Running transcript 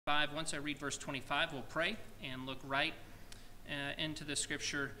25. Once I read verse 25, we'll pray and look right into the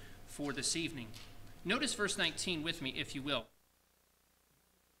scripture for this evening. Notice verse 19 with me, if you will.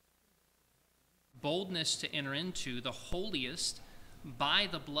 Boldness to enter into the holiest by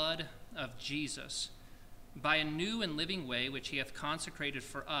the blood of Jesus, by a new and living way which he hath consecrated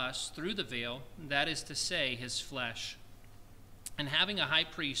for us through the veil, that is to say, his flesh. And having a high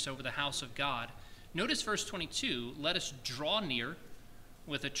priest over the house of God, notice verse 22, let us draw near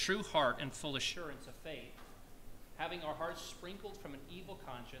with a true heart and full assurance of faith, having our hearts sprinkled from an evil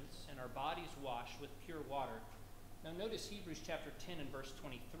conscience and our bodies washed with pure water. Now notice Hebrews chapter 10 and verse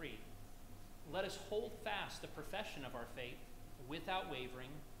 23. Let us hold fast the profession of our faith without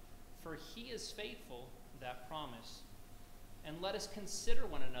wavering, for he is faithful that promise. And let us consider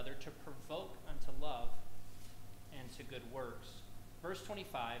one another to provoke unto love and to good works. Verse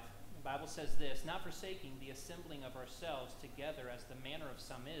 25, the Bible says this, not forsaking the assembling of ourselves together as the manner of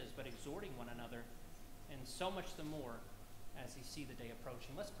some is, but exhorting one another, and so much the more as you see the day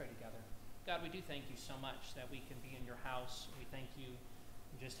approaching. Let's pray together. God, we do thank you so much that we can be in your house. We thank you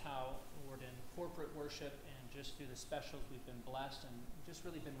just how, Lord, in corporate worship and just through the specials we've been blessed and just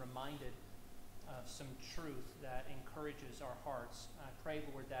really been reminded of some truth that encourages our hearts. I pray,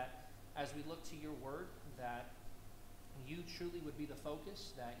 Lord, that as we look to your word, that you truly would be the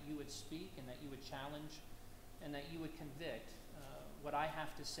focus, that you would speak and that you would challenge and that you would convict. What I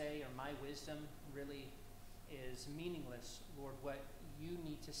have to say or my wisdom really is meaningless. Lord, what you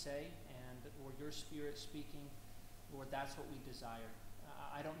need to say and, Lord, your Spirit speaking, Lord, that's what we desire.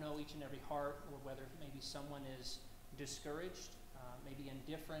 I don't know each and every heart or whether maybe someone is discouraged, maybe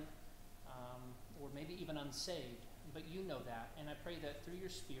indifferent, or maybe even unsaved, but you know that. And I pray that through your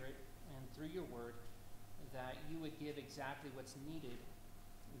Spirit and through your word, that you would give exactly what's needed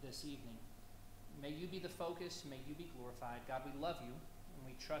this evening. May you be the focus. May you be glorified. God, we love you and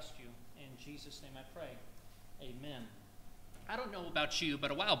we trust you. In Jesus' name I pray. Amen. I don't know about you,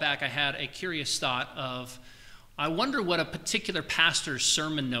 but a while back I had a curious thought of, I wonder what a particular pastor's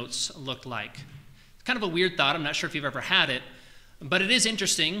sermon notes looked like. It's kind of a weird thought. I'm not sure if you've ever had it, but it is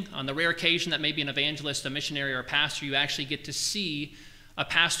interesting. On the rare occasion that maybe an evangelist, a missionary, or a pastor, you actually get to see a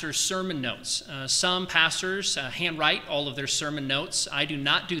pastor's sermon notes. Some pastors handwrite all of their sermon notes. I do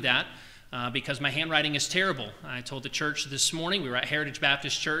not do that because my handwriting is terrible. I told the church this morning, we were at Heritage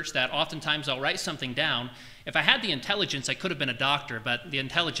Baptist Church, that oftentimes I'll write something down. If I had the intelligence, I could have been a doctor, but the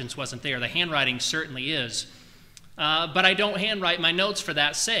intelligence wasn't there. The handwriting certainly is. But I don't handwrite my notes for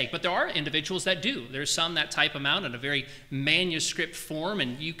that sake. But there are individuals that do. There's some that type them out in a very manuscript form,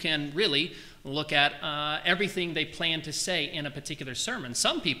 and you can really look at everything they plan to say in a particular sermon.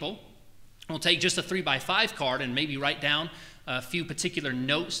 Some people will take just a 3x5 card and maybe write down a few particular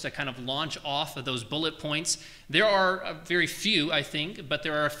notes to kind of launch off of those bullet points. There are very few, I think, but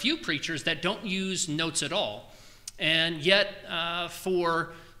there are a few preachers that don't use notes at all. And yet,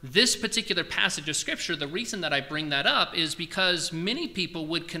 for this particular passage of Scripture, the reason that I bring that up is because many people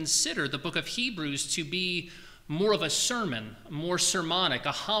would consider the book of Hebrews to be more of a sermon, more sermonic,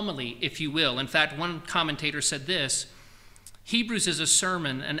 a homily, if you will. In fact, one commentator said this, Hebrews is a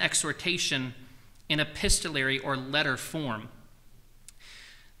sermon, an exhortation in epistolary or letter form.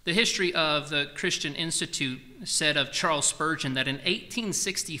 The History of the Christian Institute said of Charles Spurgeon that in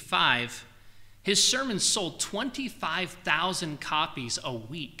 1865, his sermons sold 25,000 copies a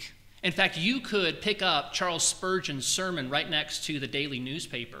week. In fact, you could pick up Charles Spurgeon's sermon right next to the daily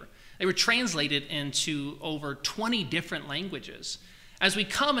newspaper. They were translated into over 20 different languages. As we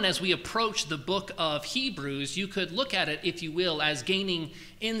come and as we approach the book of Hebrews, you could look at it, if you will, as gaining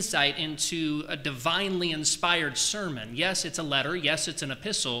insight into a divinely inspired sermon. Yes, it's a letter. Yes, it's an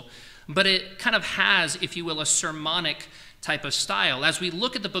epistle. But it kind of has, if you will, a sermonic type of style. As we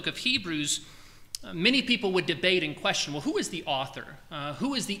look at the book of Hebrews, many people would debate and question, well, who is the author?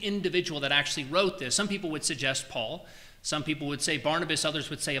 Who is the individual that actually wrote this? Some people would suggest Paul. Some people would say Barnabas. Others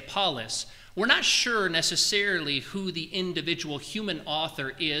would say Apollos. We're not sure necessarily who the individual human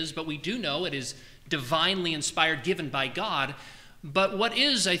author is, but we do know it is divinely inspired, given by God. But what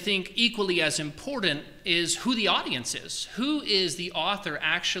is, I think, equally as important is who the audience is. Who is the author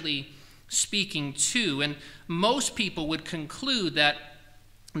actually speaking to? And most people would conclude that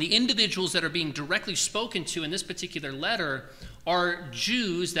the individuals that are being directly spoken to in this particular letter are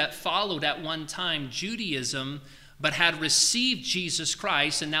Jews that followed at one time Judaism, but had received Jesus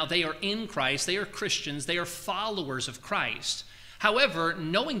Christ, and now they are in Christ. They are Christians. They are followers of Christ. However,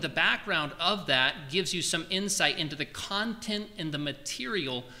 knowing the background of that gives you some insight into the content and the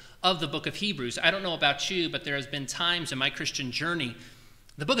material of the book of Hebrews. I don't know about you, but there has been times in my Christian journey,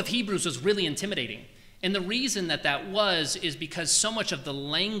 the book of Hebrews was really intimidating. And the reason that was is because so much of the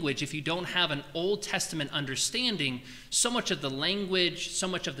language, if you don't have an Old Testament understanding, so much of the language, so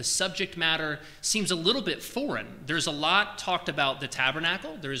much of the subject matter seems a little bit foreign. There's a lot talked about the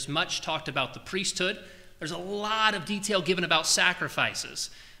tabernacle. There's much talked about the priesthood. There's a lot of detail given about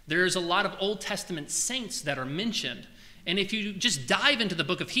sacrifices. There's a lot of Old Testament saints that are mentioned. And if you just dive into the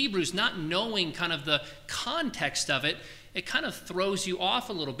book of Hebrews, not knowing kind of the context of it, it kind of throws you off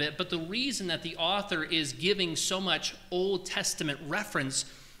a little bit. But the reason that the author is giving so much Old Testament reference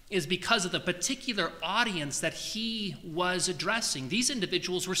is because of the particular audience that he was addressing. These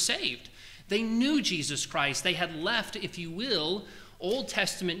individuals were saved. They knew Jesus Christ. They had left, if you will, Old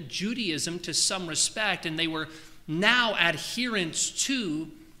Testament Judaism to some respect, and they were now adherents to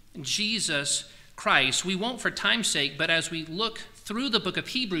Jesus Christ. We won't for time's sake, but as we look through the book of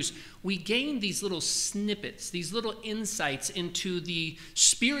Hebrews, we gain these little snippets, these little insights into the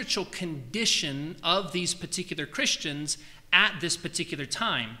spiritual condition of these particular Christians at this particular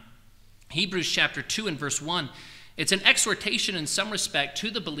time. Hebrews chapter 2 and verse 1, it's an exhortation in some respect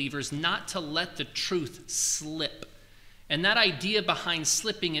to the believers not to let the truth slip. And that idea behind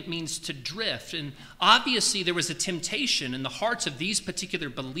slipping, it means to drift. And obviously there was a temptation in the hearts of these particular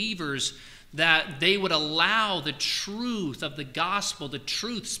believers that they would allow the truth of the gospel, the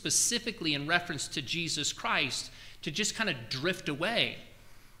truth specifically in reference to Jesus Christ, to just kind of drift away.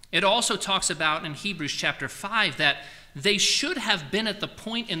 It also talks about in Hebrews chapter 5 that they should have been at the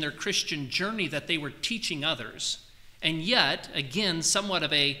point in their Christian journey that they were teaching others. And yet, again, somewhat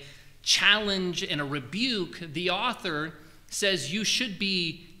of a challenge and a rebuke, the author says you should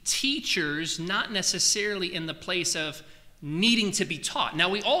be teachers, not necessarily in the place of needing to be taught. Now,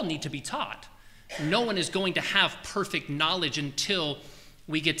 we all need to be taught. No one is going to have perfect knowledge until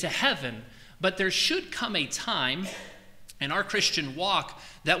we get to heaven. But there should come a time in our Christian walk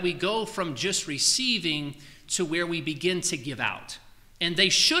that we go from just receiving to where we begin to give out. And they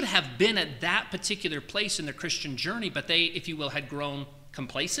should have been at that particular place in their Christian journey, but they, if you will, had grown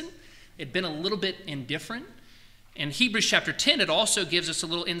complacent. It'd been a little bit indifferent. In Hebrews chapter 10, it also gives us a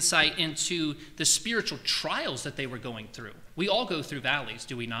little insight into the spiritual trials that they were going through. We all go through valleys,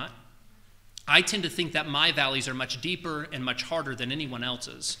 do we not? I tend to think that my valleys are much deeper and much harder than anyone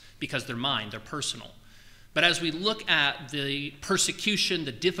else's because they're mine, they're personal. But as we look at the persecution,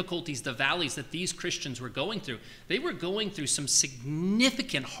 the difficulties, the valleys that these Christians were going through, they were going through some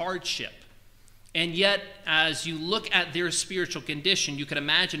significant hardship. And yet, as you look at their spiritual condition, you can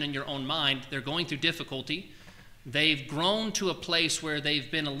imagine in your own mind, they're going through difficulty. They've grown to a place where they've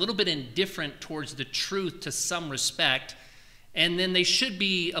been a little bit indifferent towards the truth to some respect, and then they should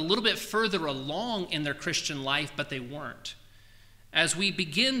be a little bit further along in their Christian life, but they weren't. As we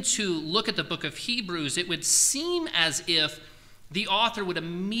begin to look at the book of Hebrews, it would seem as if the author would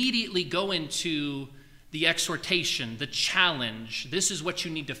immediately go into the exhortation, the challenge. This is what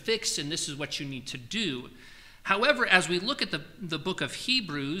you need to fix, and this is what you need to do. However, as we look at the book of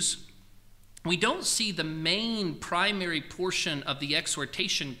Hebrews, we don't see the main primary portion of the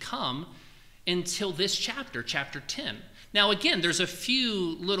exhortation come until this chapter, chapter 10. Now, again, there's a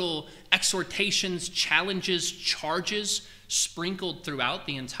few little exhortations, challenges, charges sprinkled throughout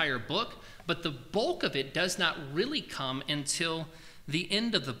the entire book, but the bulk of it does not really come until the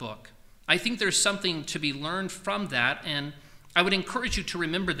end of the book. I think there's something to be learned from that, and I would encourage you to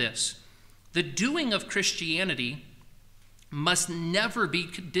remember this. The doing of Christianity must never be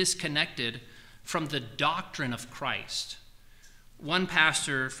disconnected from the doctrine of Christ. One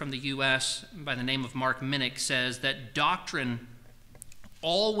pastor from the U.S. by the name of Mark Minnick says that doctrine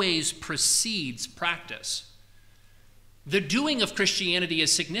always precedes practice. The doing of Christianity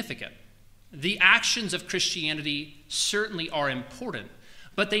is significant. The actions of Christianity certainly are important,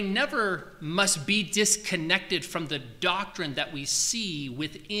 but they never must be disconnected from the doctrine that we see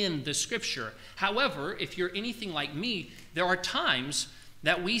within the Scripture. However, if you're anything like me, there are times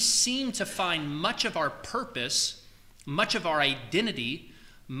that we seem to find much of our purpose, much of our identity,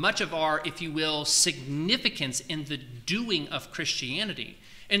 much of our, if you will, significance in the doing of Christianity.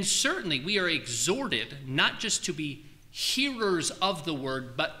 And certainly we are exhorted not just to be hearers of the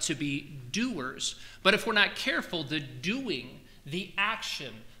word, but to be doers. But if we're not careful, the doing, the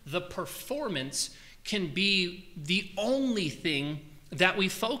action, the performance can be the only thing that we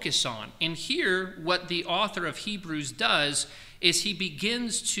focus on. And here, what the author of Hebrews does is he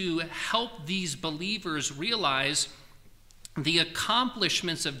begins to help these believers realize the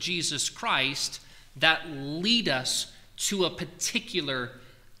accomplishments of Jesus Christ that lead us to a particular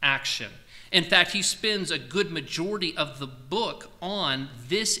action. In fact, he spends a good majority of the book on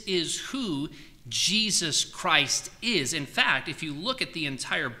this is who Jesus Christ is. In fact, if you look at the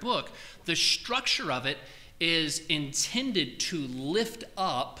entire book, the structure of it is intended to lift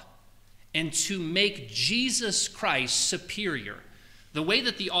up and to make Jesus Christ superior. The way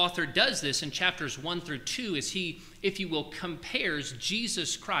that the author does this in chapters 1 through 2 is he, if you will, compares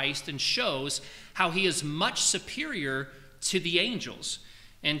Jesus Christ and shows how he is much superior to the angels.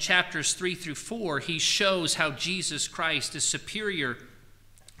 In chapters 3 through 4, he shows how Jesus Christ is superior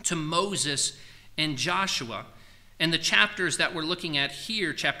to Moses and Joshua. And the chapters that we're looking at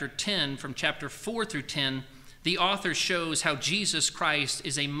here, chapter 10, from chapter 4 through 10, the author shows how Jesus Christ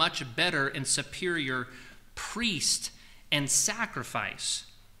is a much better and superior priest and sacrifice.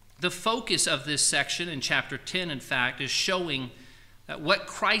 The focus of this section in chapter 10, in fact, is showing that what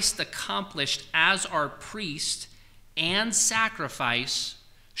Christ accomplished as our priest and sacrifice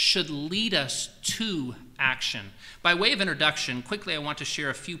should lead us to action. By way of introduction, quickly I want to share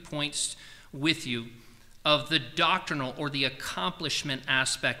a few points with you of the doctrinal or the accomplishment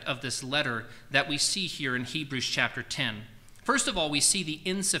aspect of this letter that we see here in Hebrews chapter 10. First of all, we see the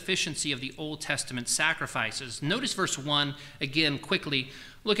insufficiency of the Old Testament sacrifices. Notice verse 1 again quickly.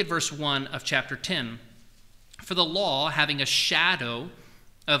 Look at verse 1 of chapter 10. For the law, having a shadow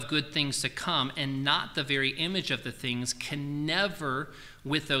of good things to come and not the very image of the things, can never,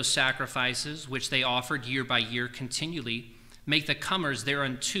 with those sacrifices which they offered year by year continually, make the comers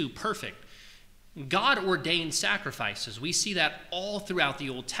thereunto perfect. God ordained sacrifices. We see that all throughout the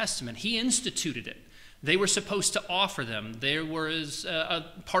Old Testament. He instituted it. They were supposed to offer them. There was a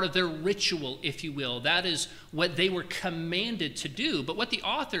part of their ritual, if you will. That is what they were commanded to do. But what the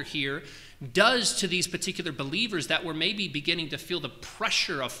author here does to these particular believers that were maybe beginning to feel the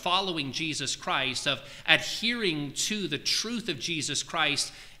pressure of following Jesus Christ, of adhering to the truth of Jesus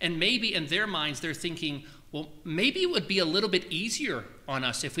Christ, and maybe in their minds they're thinking, well, maybe it would be a little bit easier on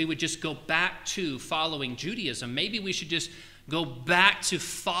us if we would just go back to following Judaism. Maybe we should just go back to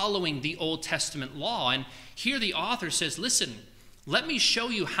following the Old Testament law. And here the author says, listen, let me show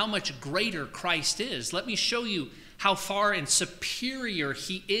you how much greater Christ is. Let me show you how far and superior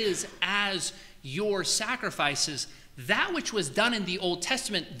he is as your sacrifices. That which was done in the Old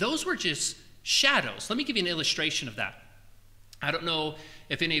Testament, those were just shadows. Let me give you an illustration of that. I don't know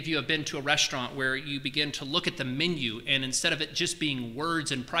if any of you have been to a restaurant where you begin to look at the menu, and instead of it just being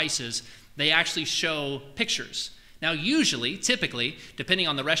words and prices, they actually show pictures. Now, usually, typically, depending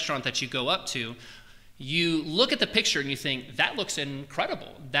on the restaurant that you go up to, you look at the picture and you think, that looks incredible.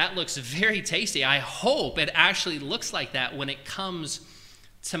 That looks very tasty. I hope it actually looks like that when it comes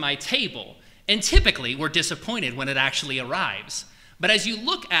to my table. And typically, we're disappointed when it actually arrives. But as you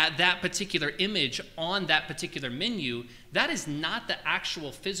look at that particular image on that particular menu, that is not the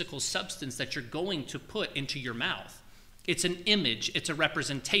actual physical substance that you're going to put into your mouth. It's an image. It's a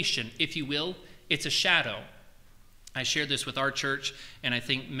representation, if you will. It's a shadow. I shared this with our church, and I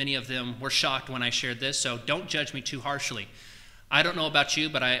think many of them were shocked when I shared this, so don't judge me too harshly. I don't know about you,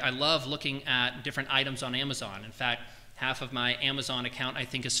 but I love looking at different items on Amazon. In fact, half of my Amazon account, I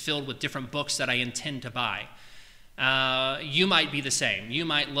think, is filled with different books that I intend to buy. You might be the same. You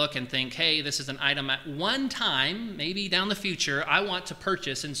might look and think, hey, this is an item at one time, maybe down the future, I want to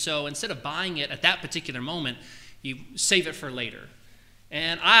purchase, and so instead of buying it at that particular moment, you save it for later.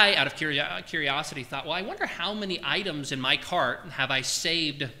 And I, out of curiosity, thought, well, I wonder how many items in my cart have I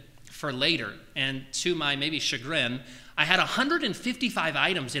saved for later. And to my maybe chagrin, I had 155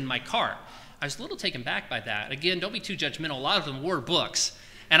 items in my cart. I was a little taken back by that. Again, don't be too judgmental. A lot of them were books.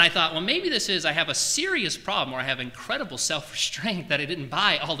 And I thought, well, maybe this is I have a serious problem, or I have incredible self-restraint that I didn't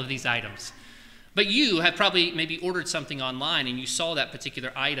buy all of these items. But you have probably maybe ordered something online, and you saw that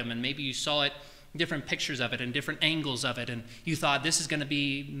particular item, and maybe you saw it, different pictures of it and different angles of it, and you thought this is going to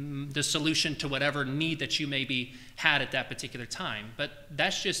be the solution to whatever need that you maybe had at that particular time. But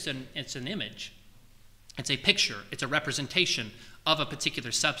that's just it's an image. It's a picture. It's a representation of a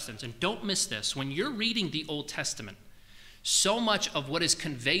particular substance. And don't miss this. When you're reading the Old Testament, so much of what is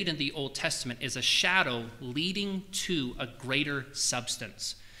conveyed in the Old Testament is a shadow leading to a greater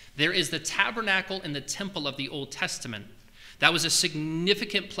substance. There is the tabernacle and the temple of the Old Testament. That was a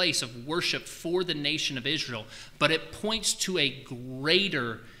significant place of worship for the nation of Israel, but it points to a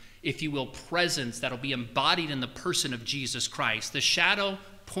greater, if you will, presence that will be embodied in the person of Jesus Christ. The shadow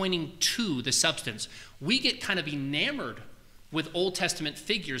pointing to the substance. We get kind of enamored with Old Testament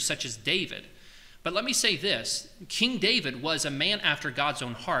figures such as David. But let me say this, King David was a man after God's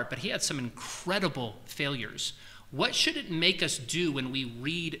own heart, but he had some incredible failures. What should it make us do when we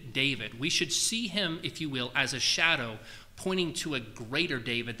read David? We should see him, if you will, as a shadow pointing to a greater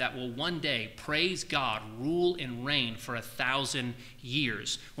David that will one day, praise God, rule and reign for 1,000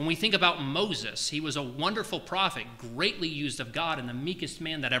 years. When we think about Moses, he was a wonderful prophet, greatly used of God and the meekest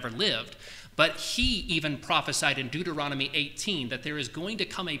man that ever lived. But he even prophesied in Deuteronomy 18 that there is going to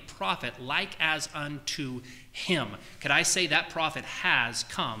come a prophet like as unto him. Could I say that prophet has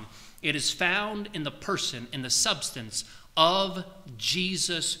come? It is found in the person, in the substance of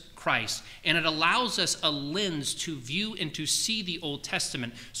Jesus Christ. And it allows us a lens to view and to see the Old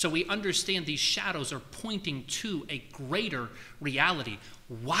Testament so we understand these shadows are pointing to a greater reality.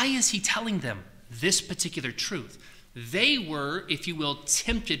 Why is he telling them this particular truth? They were, if you will,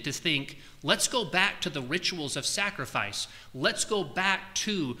 tempted to think, let's go back to the rituals of sacrifice. Let's go back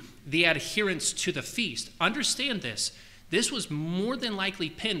to the adherence to the feast. Understand this. This was more than likely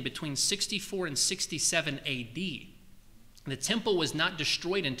penned between 64 and 67 AD. The temple was not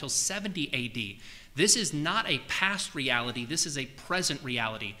destroyed until 70 AD. This is not a past reality. This is a present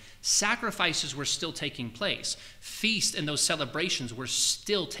reality. Sacrifices were still taking place. Feasts and those celebrations were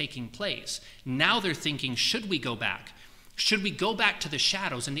still taking place. Now they're thinking, should we go back? Should we go back to the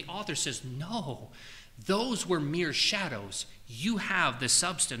shadows? And the author says, no, those were mere shadows. You have the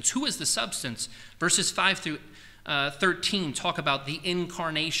substance. Who is the substance? Verses 5 through 13 talk about the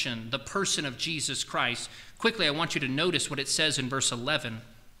incarnation, the person of Jesus Christ. Quickly, I want you to notice what it says in verse 11.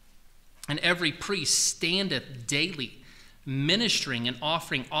 And every priest standeth daily, ministering and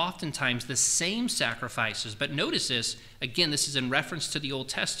offering oftentimes the same sacrifices. But notice this, again, this is in reference to the Old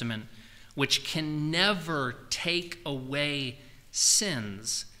Testament, which can never take away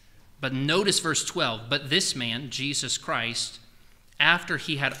sins. But notice verse 12, but this man, Jesus Christ, after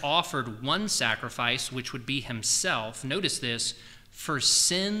he had offered one sacrifice, which would be himself, notice this, for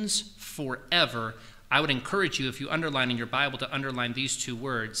sins forever. I would encourage you, if you underline in your Bible, to underline these two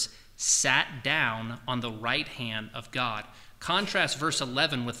words, sat down on the right hand of God. Contrast verse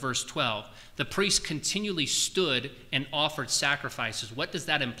 11 with verse 12. The priest continually stood and offered sacrifices. What does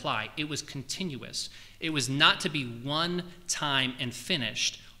that imply? It was continuous. It was not to be one time and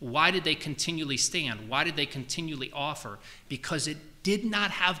finished. Why did they continually stand? Why did they continually offer? Because it did not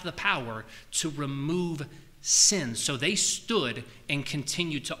have the power to remove sin. So they stood and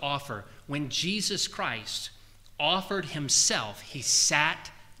continued to offer. When Jesus Christ offered himself, he sat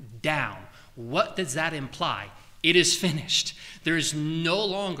down. What does that imply? It is finished. There is no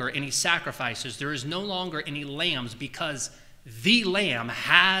longer any sacrifices. There is no longer any lambs because the Lamb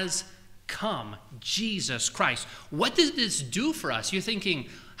has come, Jesus Christ. What does this do for us? You're thinking,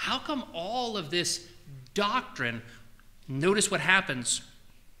 how come all of this doctrine? Notice what happens.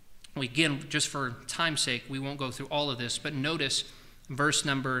 Again, just for time's sake, we won't go through all of this, but notice verse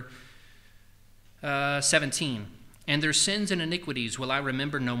number 17. And their sins and iniquities will I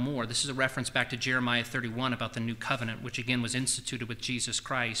remember no more. This is a reference back to Jeremiah 31 about the new covenant, which again was instituted with Jesus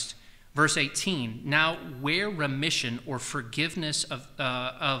Christ. Verse 18, now where remission or forgiveness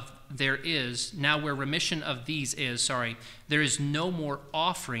of there is, now where remission of these is, there is no more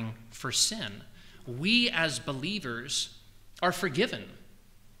offering for sin. We as believers are forgiven.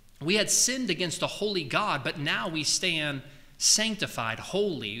 We had sinned against a holy God, but now we stand sanctified,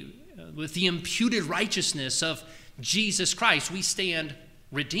 holy, with the imputed righteousness of Jesus Christ. We stand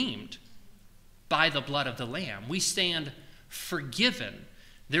redeemed by the blood of the Lamb. We stand forgiven.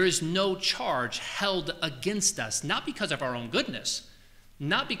 There is no charge held against us, not because of our own goodness,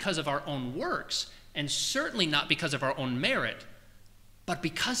 not because of our own works, and certainly not because of our own merit, but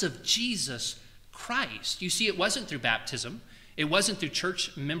because of Jesus Christ. You see, it wasn't through baptism. It wasn't through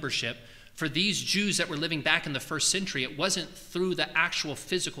church membership. For these Jews that were living back in the first century, it wasn't through the actual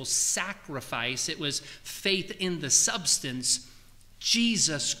physical sacrifice. It was faith in the substance,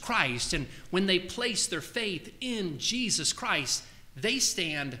 Jesus Christ. And when they place their faith in Jesus Christ, they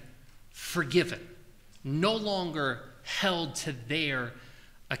stand forgiven, no longer held to their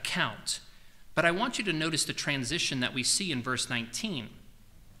account. But I want you to notice the transition that we see in verse 19.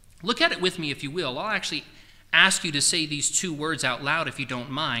 Look at it with me, if you will. I'll actually ask you to say these two words out loud if you don't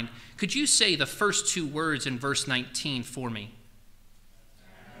mind. Could you say the first two words in verse 19 for me?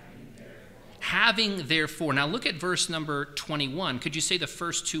 Having therefore. Now look at verse number 21. Could you say the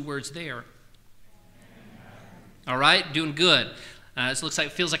first two words there? All right, doing good. This looks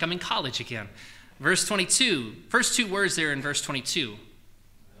like, feels like I'm in college again. Verse 22. First two words there in verse 22.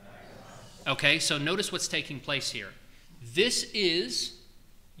 Okay, so notice what's taking place here. This is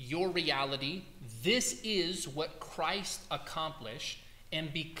your reality. This is what Christ accomplished.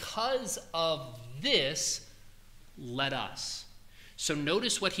 And because of this, let us. So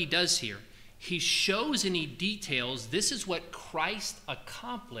notice what he does here. He shows and he details this is what Christ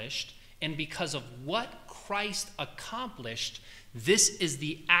accomplished. And because of what Christ accomplished, this is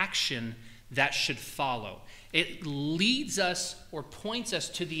the action that should follow. It leads us or points us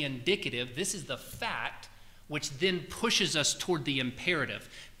to the indicative. This is the fact, which then pushes us toward the imperative.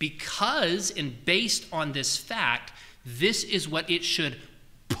 Because, and based on this fact, this is what it should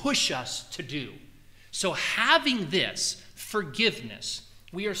push us to do. So having this forgiveness,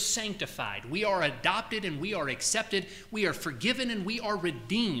 we are sanctified, we are adopted and we are accepted, we are forgiven and we are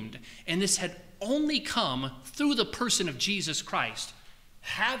redeemed. And this had only come through the person of Jesus Christ.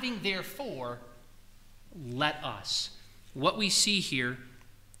 Having therefore, let us. What we see here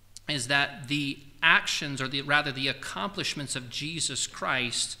is that the actions, or rather the accomplishments of Jesus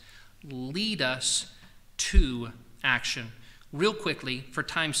Christ lead us to action. Real quickly, for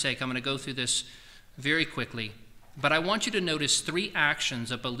time's sake, I'm going to go through this very quickly. But I want you to notice 3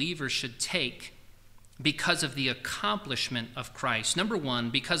 actions a believer should take because of the accomplishment of Christ. Number 1,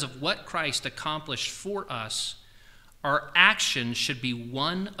 because of what Christ accomplished for us, our action should be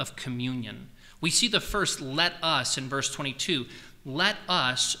one of communion. We see the first "let us" in verse 22. Let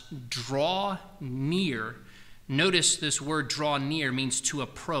us draw near. Notice this word "draw near" means to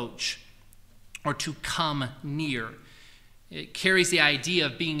approach or to come near. It carries the idea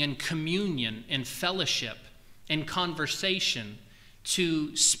of being in communion, in fellowship, in conversation,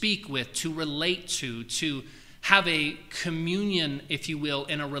 to speak with, to relate to have a communion, if you will,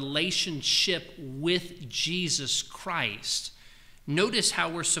 in a relationship with Jesus Christ. Notice how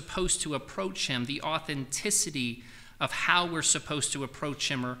we're supposed to approach him, the authenticity of how we're supposed to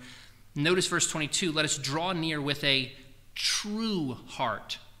approach him. Or notice verse 22, let us draw near with a true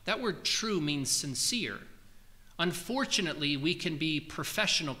heart. That word true means sincere. Unfortunately, we can be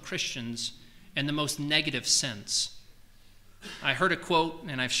professional Christians in the most negative sense. I heard a quote,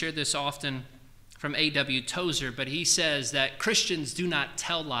 and I've shared this often, from A.W. Tozer, but he says that Christians do not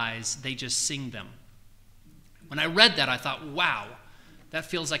tell lies, they just sing them. When I read that, I thought, wow, that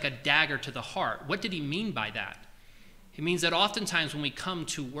feels like a dagger to the heart. What did he mean by that? He means that oftentimes when we come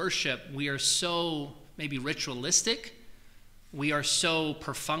to worship, we are so maybe ritualistic, we are so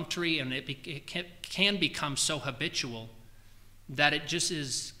perfunctory, and it can become so habitual that it just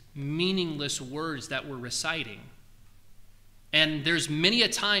is meaningless words that we're reciting. And there's many a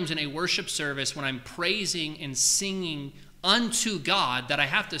times in a worship service when I'm praising and singing unto God that I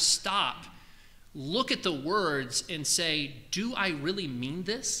have to stop, look at the words and say, do I really mean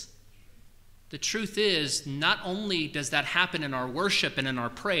this? The truth is, not only does that happen in our worship and in our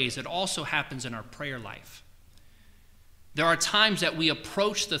praise, it also happens in our prayer life. There are times that we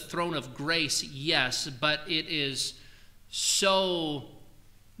approach the throne of grace, yes, but it is so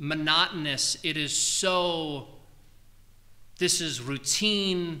monotonous. It is so, this is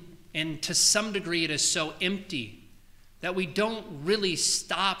routine, and to some degree it is so empty that we don't really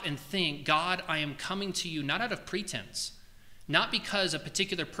stop and think, God, I am coming to you not out of pretense, not because a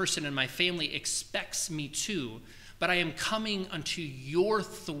particular person in my family expects me to, but I am coming unto your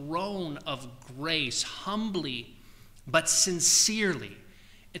throne of grace humbly but sincerely,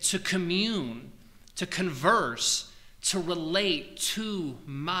 to commune, to converse, to relate to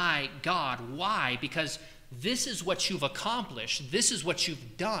my God. Why? Because this is what you've accomplished. This is what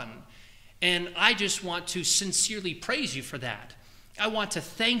you've done. And I just want to sincerely praise you for that. I want to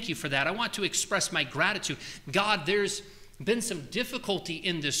thank you for that. I want to express my gratitude. God, there's been some difficulty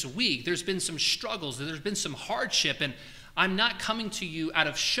in this week. There's been some struggles. There's been some hardship. And I'm not coming to you out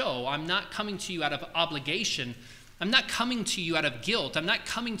of show. I'm not coming to you out of obligation. I'm not coming to you out of guilt. I'm not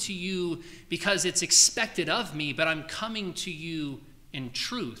coming to you because it's expected of me, but I'm coming to you in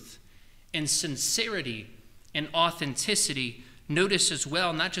truth, in sincerity, and authenticity. Notice as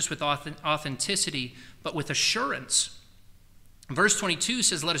well, not just with authenticity, but with assurance. Verse 22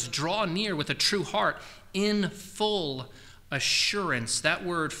 says, let us draw near with a true heart in full assurance. That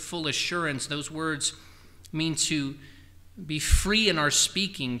word, full assurance, those words mean to be free in our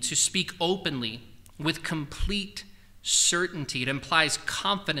speaking, to speak openly with complete certainty. It implies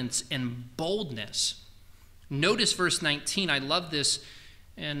confidence and boldness. Notice verse 19. I love this.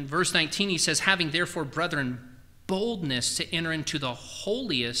 In verse 19, he says, having therefore, brethren, boldness to enter into the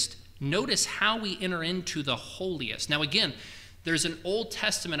holiest. Notice how we enter into the holiest. Now again, there's an Old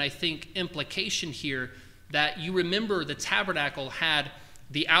Testament, I think, implication here that you remember the tabernacle had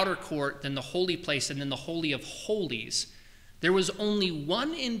the outer court, then the holy place, and then the Holy of Holies. There was only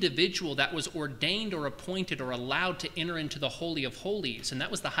one individual that was ordained or appointed or allowed to enter into the Holy of Holies, and that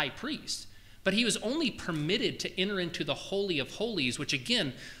was the high priest. But he was only permitted to enter into the Holy of Holies, which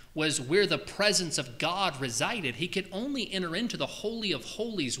again was where the presence of God resided. He could only enter into the Holy of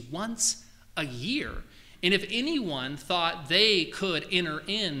Holies once a year. And if anyone thought they could enter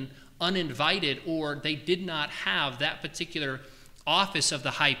in uninvited, or they did not have that particular office of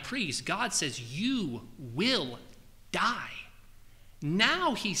the high priest. God says, you will die.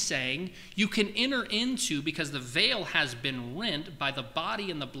 Now he's saying you can enter into, because the veil has been rent by the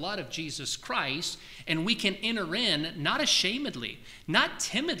body and the blood of Jesus Christ, and we can enter in not ashamedly, not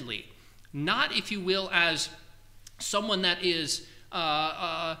timidly, not, if you will, as someone that is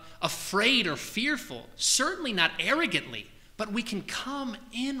afraid or fearful, certainly not arrogantly, but we can come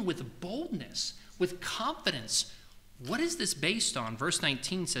in with boldness, with confidence. What is this based on? Verse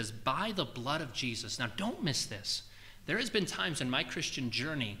 19 says, by the blood of Jesus. Now don't miss this. There has been times in my Christian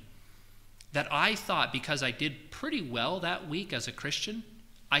journey that I thought because I did pretty well that week as a Christian,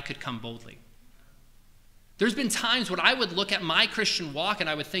 I could come boldly. There's been times when I would look at my Christian walk and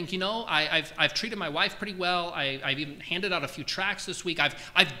I would think, I've treated my wife pretty well. I've even handed out a few tracts this week.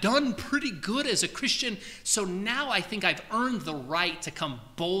 I've done pretty good as a Christian. So now I think I've earned the right to come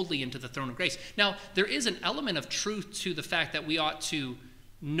boldly into the throne of grace. Now, there is an element of truth to the fact that we ought to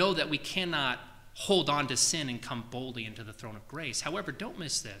know that we cannot hold on to sin and come boldly into the throne of grace. However, don't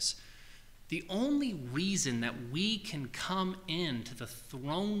miss this. The only reason that we can come into the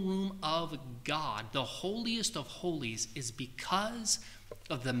throne room of God, the holiest of holies, is because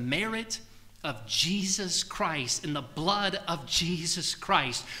of the merit of Jesus Christ and the blood of Jesus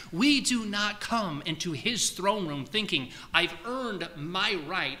Christ. We do not come into his throne room thinking, I've earned my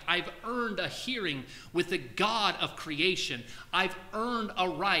right. I've earned a hearing with the God of creation. I've earned a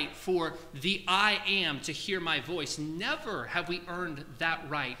right for the I am to hear my voice. Never have we earned that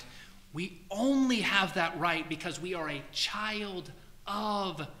right. We only have that right because we are a child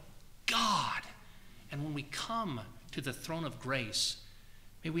of God. And when we come to the throne of grace,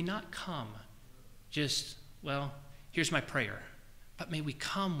 may we not come just, well, here's my prayer, but may we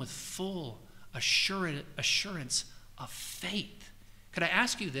come with full assurance of faith. Could I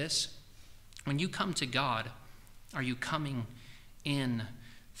ask you this? When you come to God, are you coming in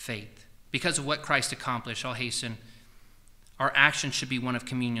faith? Because of what Christ accomplished, I'll hasten, our action should be one of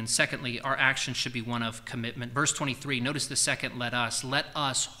communion. Secondly, our action should be one of commitment. Verse 23, notice the second let us. Let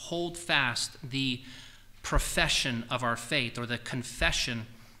us hold fast the profession of our faith, or the confession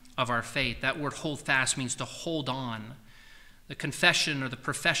of our faith. That word hold fast means to hold on. The confession or the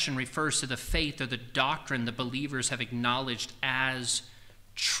profession refers to the faith or the doctrine the believers have acknowledged as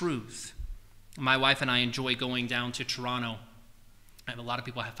truth. My wife and I enjoy going down to Toronto. I have a lot of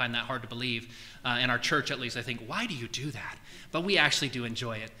people find that hard to believe. In our church, at least, I think, why do you do that? But we actually do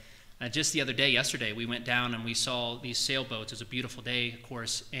enjoy it. Just the other day, yesterday, we went down and we saw these sailboats. It was a beautiful day, of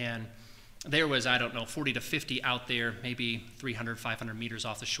course, and there was, 40 to 50 out there, maybe 300, 500 meters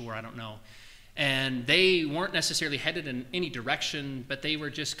off the shore, I don't know. And they weren't necessarily headed in any direction, but they were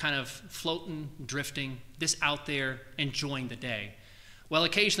just kind of floating, drifting, just out there enjoying the day. Well,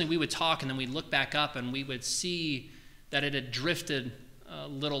 occasionally we would talk, and then we'd look back up and we would see that it had drifted a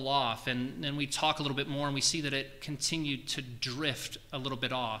little off, and then we'd talk a little bit more and we see that it continued to drift a little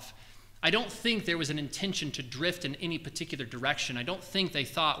bit off. I don't think there was an intention to drift in any particular direction. I don't think they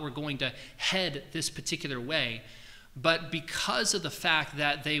thought we're going to head this particular way. But because of the fact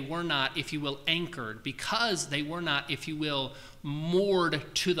that they were not, if you will, anchored, because they were not, if you will, moored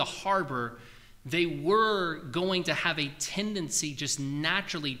to the harbor, they were going to have a tendency just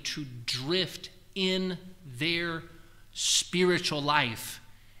naturally to drift in their spiritual life.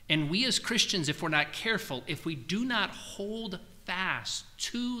 And we as Christians, if we're not careful, if we do not hold fast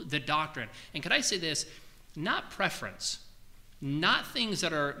to the doctrine, and could I say this, not preference, not things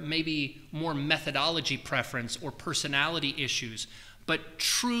that are maybe more methodology preference or personality issues, but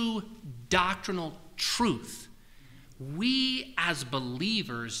true doctrinal truth. We as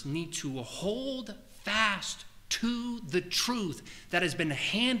believers need to hold fast to the truth that has been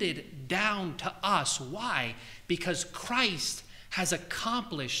handed down to us. Why? Because Christ has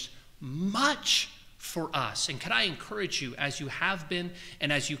accomplished much for us. And could I encourage you, as you have been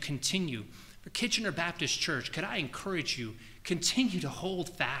and as you continue, for Kitchener Baptist Church, could I encourage you, continue to hold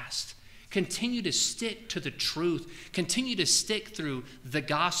fast. Continue to stick to the truth. Continue to stick through the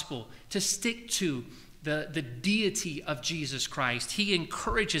gospel, to stick to the deity of Jesus Christ. He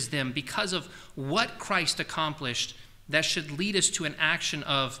encourages them because of what Christ accomplished. That should lead us to an action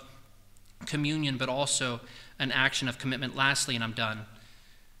of communion, but also an action of commitment. Lastly, and I'm done,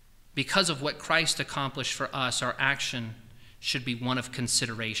 because of what Christ accomplished for us, our action should be one of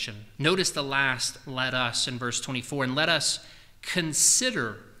consideration. Notice the last let us in verse 24, and let us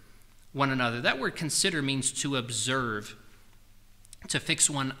consider one another. That word consider means to observe, to fix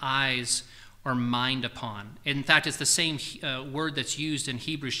one's eyes or mind upon. In fact, it's the same word that's used in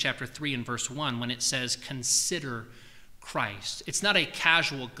Hebrews chapter 3 and verse 1 when it says consider Christ. It's not a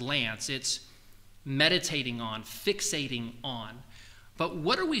casual glance. It's meditating on, fixating on. But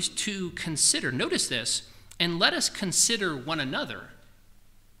what are we to consider? Notice this, and let us consider one another.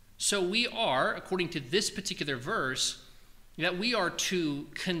 So we are, according to this particular verse, that we are to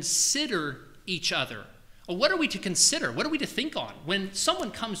consider each other. Well, what are we to consider? What are we to think on? When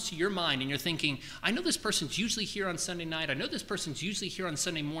someone comes to your mind and you're thinking, I know this person's usually here on Sunday night, I know this person's usually here on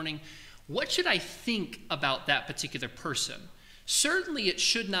Sunday morning, what should I think about that particular person? Certainly it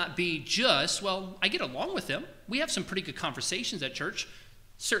should not be just, well, I get along with them. We have some pretty good conversations at church.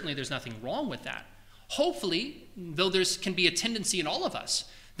 Certainly there's nothing wrong with that. Hopefully, though there can be a tendency in all of us,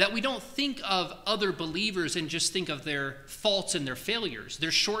 that we don't think of other believers and just think of their faults and their failures,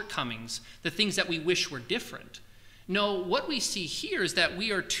 their shortcomings, the things that we wish were different. No, what we see here is that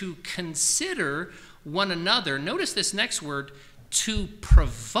we are to consider one another. Notice this next word, to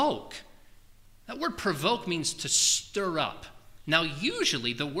provoke. That word provoke means to stir up. Now,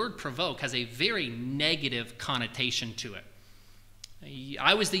 usually the word provoke has a very negative connotation to it.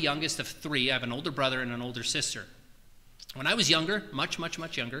 I was the youngest of three. I have an older brother and an older sister. When I was younger, much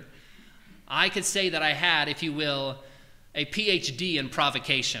younger, I could say that I had, if you will, a PhD in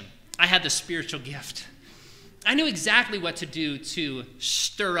provocation. I had the spiritual gift. I knew exactly what to do to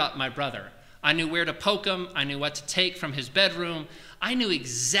stir up my brother. I knew where to poke him. I knew what to take from his bedroom. I knew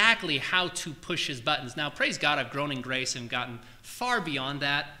exactly how to push his buttons. Now, praise God, I've grown in grace and gotten far beyond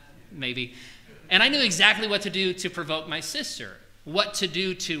that, maybe. And I knew exactly what to do to provoke my sister, what to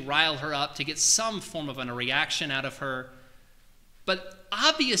do to rile her up, to get some form of a reaction out of her. But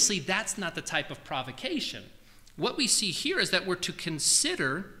obviously, that's not the type of provocation. What we see here is that we're to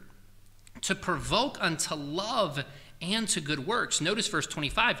consider, to provoke unto love and to good works. Notice verse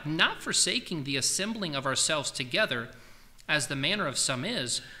 25, not forsaking the assembling of ourselves together, as the manner of some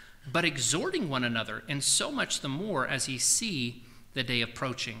is, but exhorting one another, and so much the more as ye see the day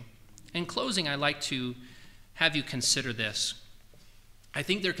approaching. In closing, I'd like to have you consider this. I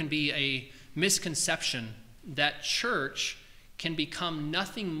think there can be a misconception that church can become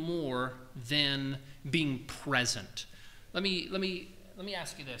nothing more than being present. Let me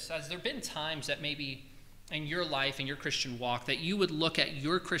ask you this. Has there been times that maybe in your life, in your Christian walk, that you would look at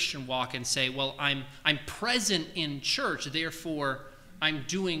your Christian walk and say, well, I'm present in church, therefore I'm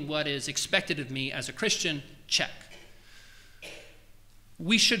doing what is expected of me as a Christian, check.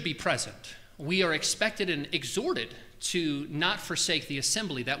 We should be present. We are expected and exhorted to not forsake the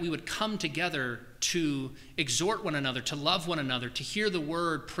assembly, that we would come together to exhort one another, to love one another, to hear the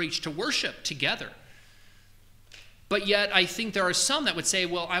word preached, to worship together. But yet I think there are some that would say,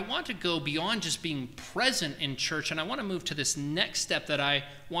 well, I want to go beyond just being present in church, and I want to move to this next step that I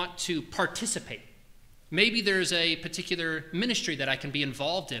want to participate. Maybe there's a particular ministry that I can be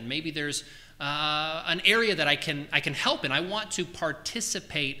involved in. Maybe there's an area that I can help in. I want to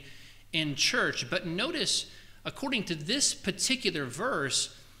participate in church. But notice, according to this particular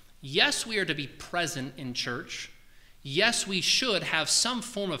verse, yes, we are to be present in church. Yes, we should have some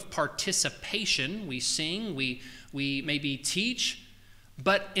form of participation. We sing, we maybe teach.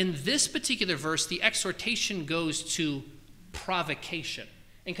 But in this particular verse, the exhortation goes to provocation.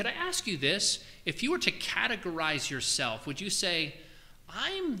 And could I ask you this? If you were to categorize yourself, would you say,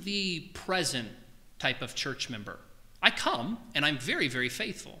 I'm the present type of church member? I come, and I'm very, very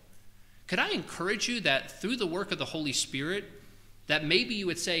faithful. Could I encourage you that through the work of the Holy Spirit, that maybe you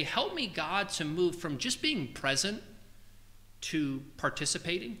would say, help me, God, to move from just being present to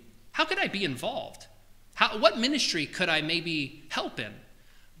participating? How could I be involved? What ministry could I maybe help in?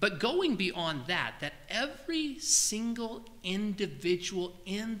 But going beyond that every single individual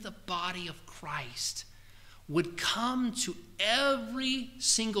in the body of Christ would come to every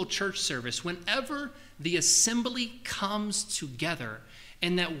single church service whenever the assembly comes together,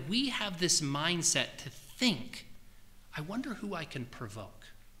 and that we have this mindset to think, I wonder who I can provoke.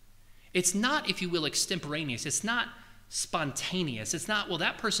 It's not, if you will, extemporaneous. It's not spontaneous. It's not, well,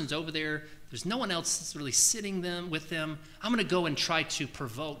 that person's over there. There's no one else that's really sitting with them. I'm going to go and try to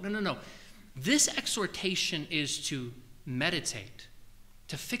provoke. No. This exhortation is to meditate,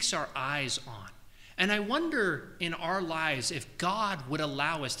 to fix our eyes on. And I wonder in our lives if God would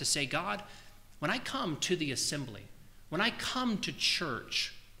allow us to say, God, when I come to the assembly, when I come to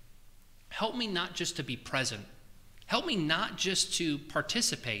church, help me not just to be present. Help me not just to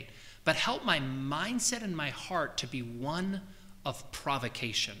participate, but help my mindset and my heart to be one of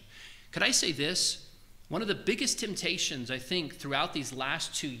provocation. Could I say this? One of the biggest temptations, I think, throughout these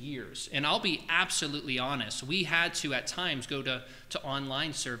last 2 years, and I'll be absolutely honest, we had to at times go to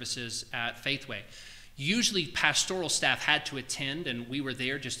online services at Faithway. Usually pastoral staff had to attend, and we were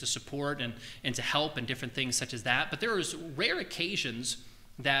there just to support and to help and different things such as that. But there was rare occasions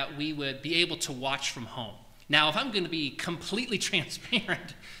that we would be able to watch from home. Now, if I'm going to be completely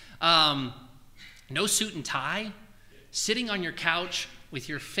transparent, no suit and tie, sitting on your couch with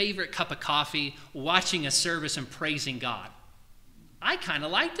your favorite cup of coffee, watching a service and praising God. I kind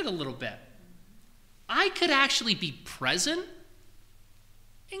of liked it a little bit. I could actually be present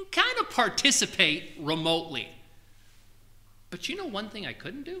and kind of participate remotely. But you know one thing I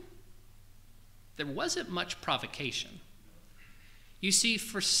couldn't do? There wasn't much provocation. You see,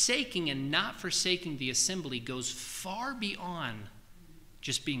 forsaking and not forsaking the assembly goes far beyond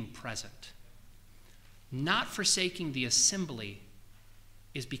just being present. Not forsaking the assembly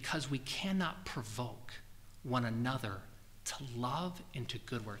is because we cannot provoke one another to love and to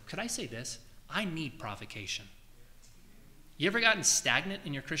good work. Could I say this? I need provocation. You ever gotten stagnant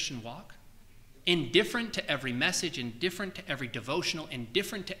in your Christian walk? Indifferent to every message, indifferent to every devotional,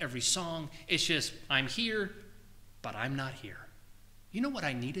 indifferent to every song. It's just, I'm here, but I'm not here. You know what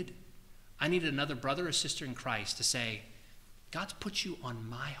I needed? I needed another brother or sister in Christ to say, God's put you on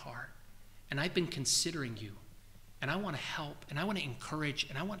my heart, and I've been considering you, and I want to help, and I want to encourage,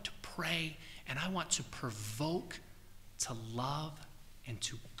 and I want to pray, and I want to provoke to love and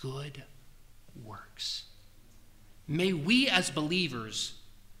to good works. May we as believers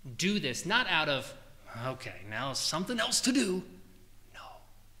do this, not out of, okay, now something else to do. No.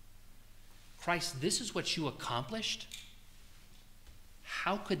 Christ, this is what you accomplished.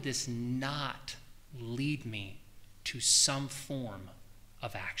 How could this not lead me to some form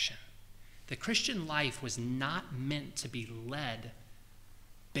of action? The Christian life was not meant to be led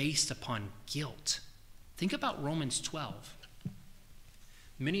based upon guilt. Think about Romans 12.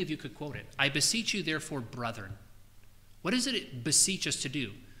 Many of you could quote it. I beseech you, therefore, brethren. What does it beseech us to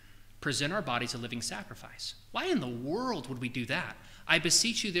do? Present our bodies a living sacrifice. Why in the world would we do that? I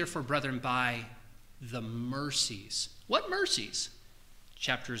beseech you, therefore, brethren, by the mercies. What mercies?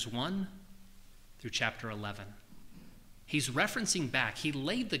 Chapters 1 through chapter 11. He's referencing back. He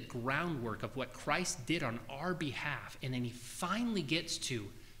laid the groundwork of what Christ did on our behalf, and then he finally gets to,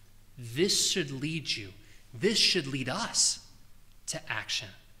 this should lead you. This should lead us to action.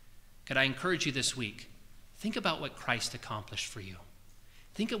 Could I encourage you this week? Think about what Christ accomplished for you.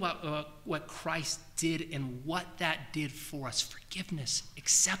 Think about what Christ did and what that did for us. Forgiveness,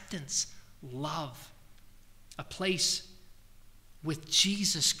 acceptance, love, a place with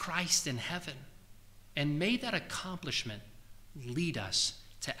Jesus Christ in heaven. And may that accomplishment lead us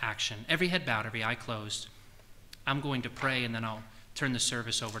to action. Every head bowed, every eye closed. I'm going to pray, and then I'll turn the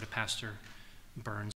service over to Pastor Burns.